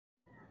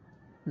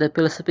The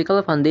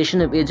philosophical foundation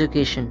of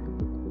education.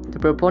 The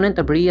proponent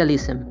of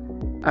realism,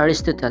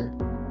 Aristotle.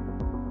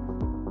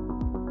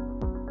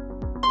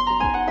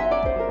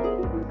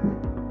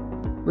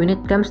 When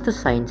it comes to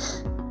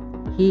science,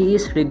 he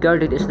is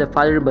regarded as the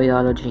father of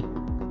biology.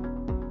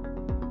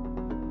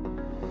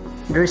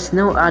 There is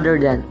no other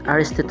than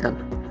Aristotle,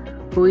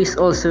 who is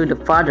also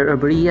the father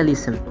of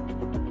realism.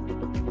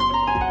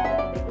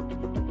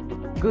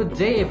 Good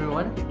day,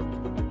 everyone.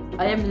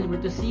 I am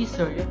Edilberto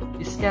Surio,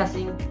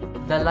 discussing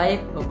the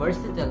life of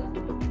Aristotle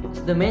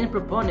as the main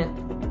proponent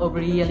of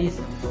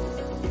realism.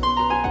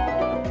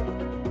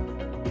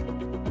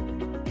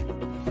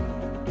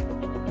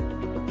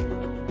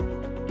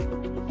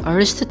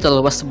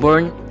 Aristotle was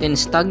born in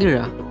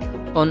Stagira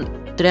on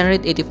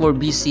 384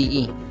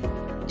 BCE.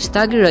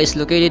 Stagira is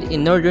located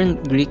in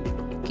northern Greek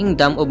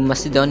kingdom of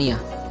Macedonia.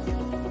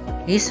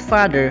 His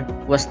father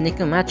was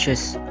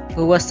Nicomachus,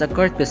 who was a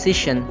court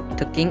physician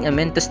to King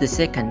Amyntas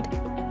II.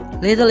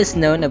 Little is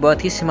known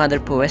about his mother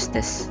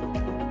Poestes.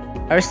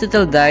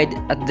 Aristotle died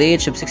at the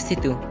age of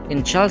 62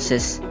 in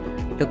Chalcis,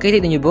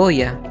 located in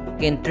Euboea,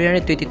 in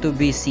 322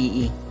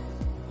 BCE.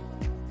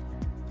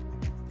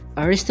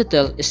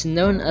 Aristotle is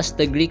known as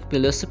the Greek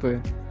philosopher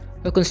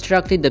who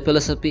constructed the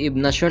philosophy of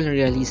natural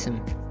realism.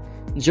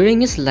 During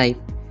his life,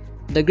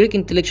 the Greek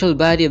intellectual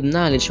body of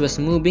knowledge was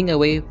moving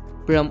away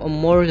from a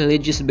more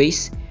religious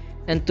base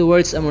and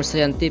towards a more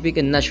scientific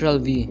and natural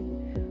view.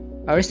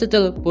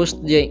 Aristotle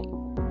posed the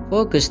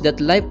focus that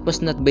life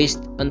was not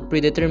based on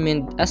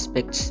predetermined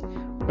aspects,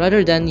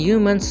 rather than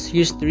humans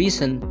used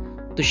reason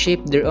to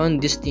shape their own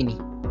destiny.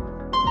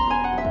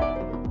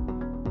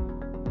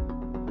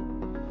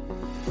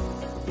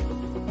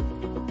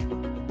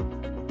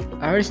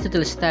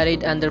 Aristotle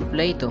studied under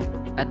Plato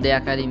at the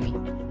Academy.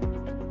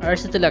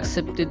 Aristotle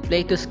accepted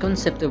Plato's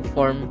concept of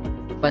form,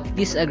 but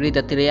disagreed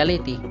that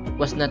reality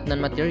was not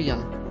non-material.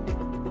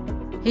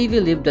 He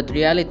believed that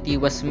reality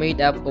was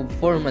made up of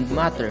form and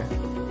matter.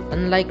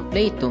 Unlike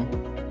Plato,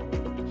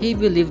 he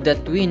believed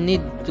that we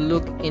need to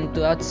look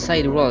into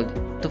outside world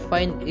to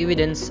find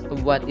evidence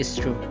of what is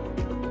true.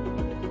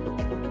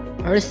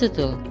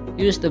 Aristotle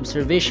used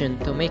observation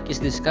to make his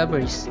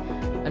discoveries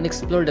and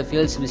explore the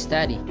fields of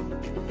study.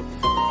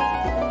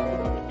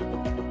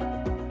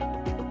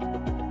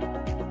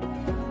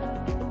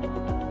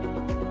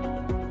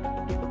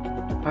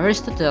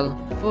 Aristotle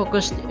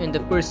focused on the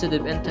pursuit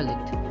of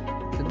intellect.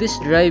 This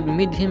drive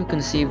made him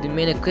conceive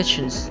many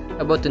questions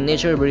about the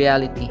nature of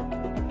reality.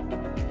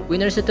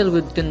 When Aristotle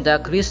would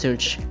conduct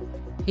research,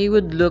 he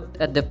would look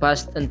at the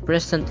past and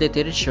present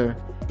literature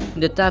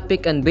in the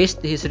topic and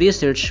based his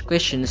research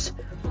questions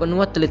on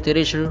what the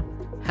literature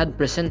had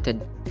presented.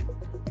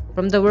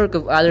 From the work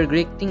of other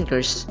Greek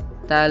thinkers,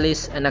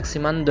 Thales,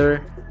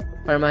 Anaximander,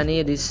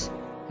 Parmenides,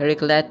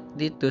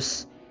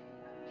 Heraclitus,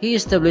 he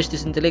established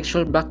his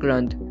intellectual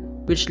background,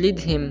 which led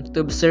him to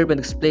observe and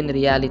explain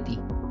reality.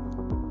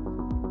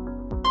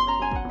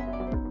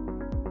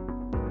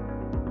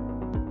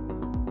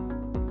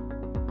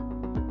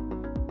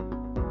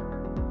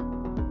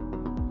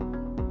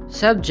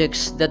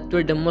 Subjects that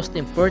were the most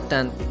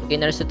important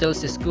in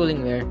Aristotle's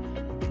schooling were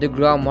the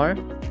grammar,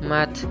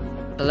 math,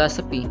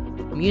 philosophy,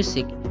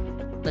 music,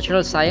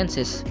 natural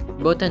sciences,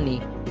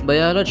 botany,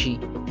 biology,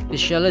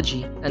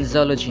 physiology, and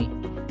zoology.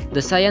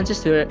 The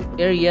sciences were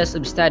areas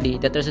of study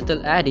that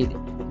Aristotle added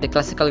to the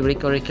classical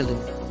Greek curriculum.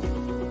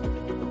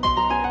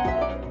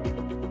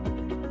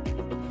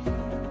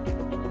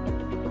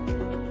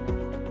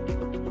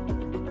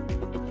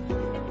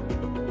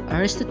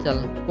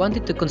 Aristotle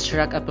wanted to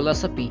construct a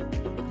philosophy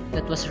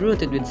that was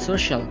rooted with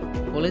social,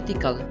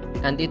 political,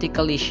 and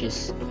ethical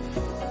issues.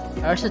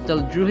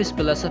 Aristotle drew his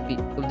philosophy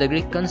of the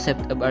Greek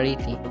concept of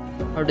arete,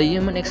 or the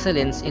human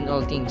excellence in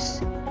all things.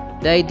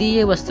 The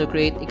idea was to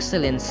create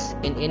excellence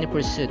in any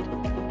pursuit.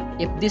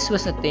 If this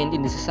was attained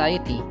in the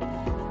society,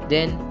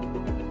 then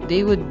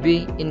they would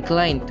be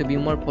inclined to be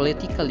more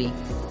politically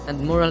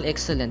and morally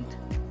excellent.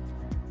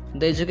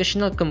 The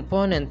educational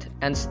component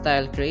and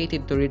style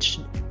created to reach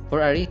for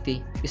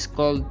arete is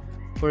called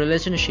for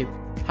relationship,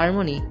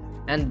 harmony,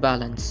 and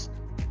balance.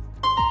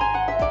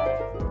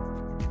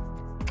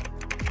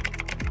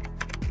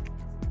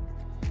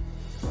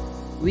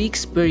 We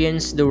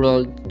experience the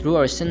world through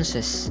our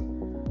senses.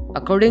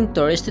 According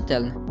to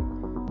Aristotle,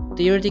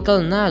 theoretical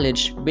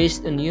knowledge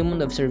based on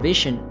human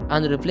observation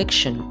and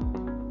reflection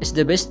is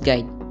the best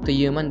guide to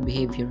human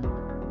behavior.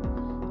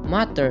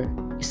 Matter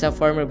is a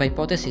form of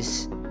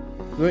hypothesis,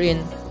 wherein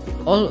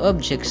all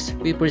objects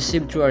we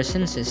perceive through our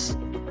senses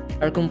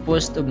are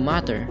composed of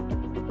matter.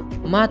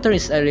 Matter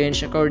is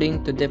arranged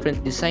according to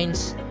different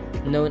designs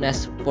known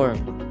as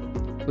form.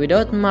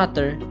 Without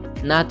matter,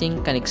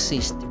 nothing can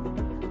exist.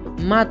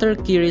 Matter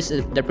carries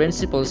the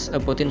principles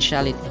of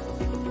potentiality.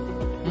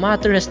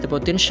 Matter has the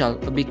potential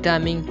of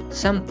becoming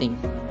something,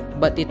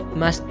 but it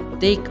must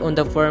take on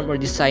the form or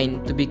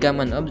design to become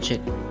an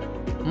object.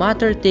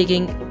 Matter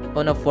taking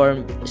on a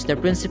form is the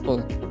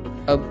principle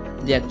of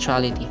the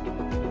actuality.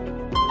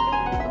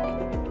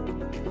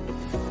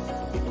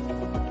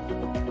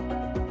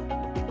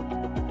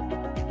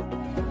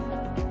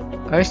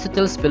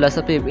 Aristotle's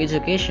philosophy of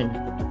education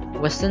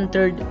was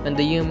centered on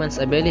the human's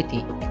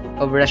ability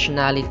of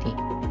rationality.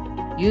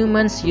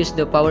 Humans use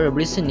the power of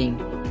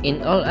reasoning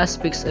in all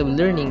aspects of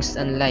learnings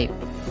and life.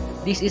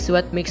 This is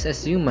what makes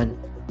us human,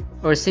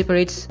 or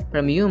separates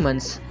from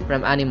humans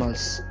from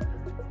animals.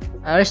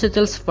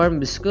 Aristotle's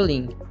form of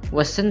schooling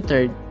was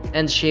centered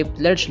and shaped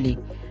largely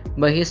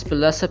by his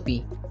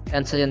philosophy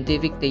and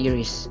scientific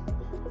theories.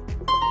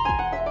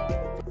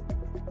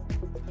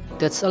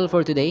 That's all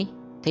for today.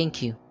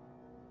 Thank you.